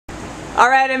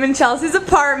Alright, I'm in Chelsea's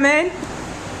apartment,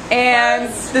 and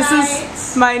this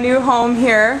is my new home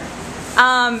here.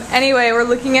 Anyway, we're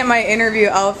looking at my interview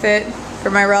outfit for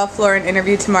my Ralph Lauren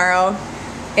interview tomorrow.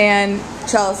 And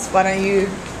Chelsea, why don't you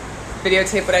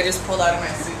videotape what I just pulled out of my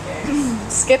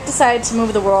suitcase? Skip decided to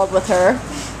move the world with her.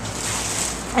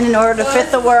 And in order to fit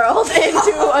the world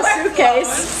into a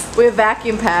suitcase, we have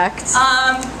vacuum packed.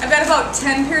 I've got about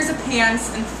 10 pairs of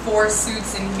pants and 4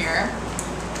 suits in here.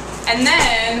 And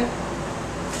then,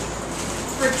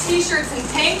 for t-shirts and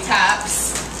tank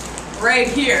tops, right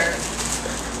here.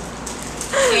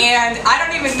 And I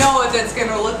don't even know what that's going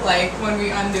to look like when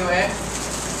we undo it.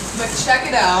 But check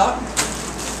it out.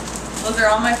 Those are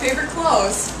all my favorite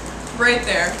clothes. Right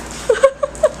there.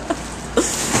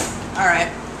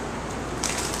 Alright.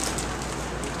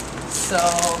 So,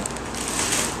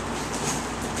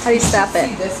 how do you stop it?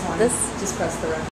 See this one. This? Just press the red.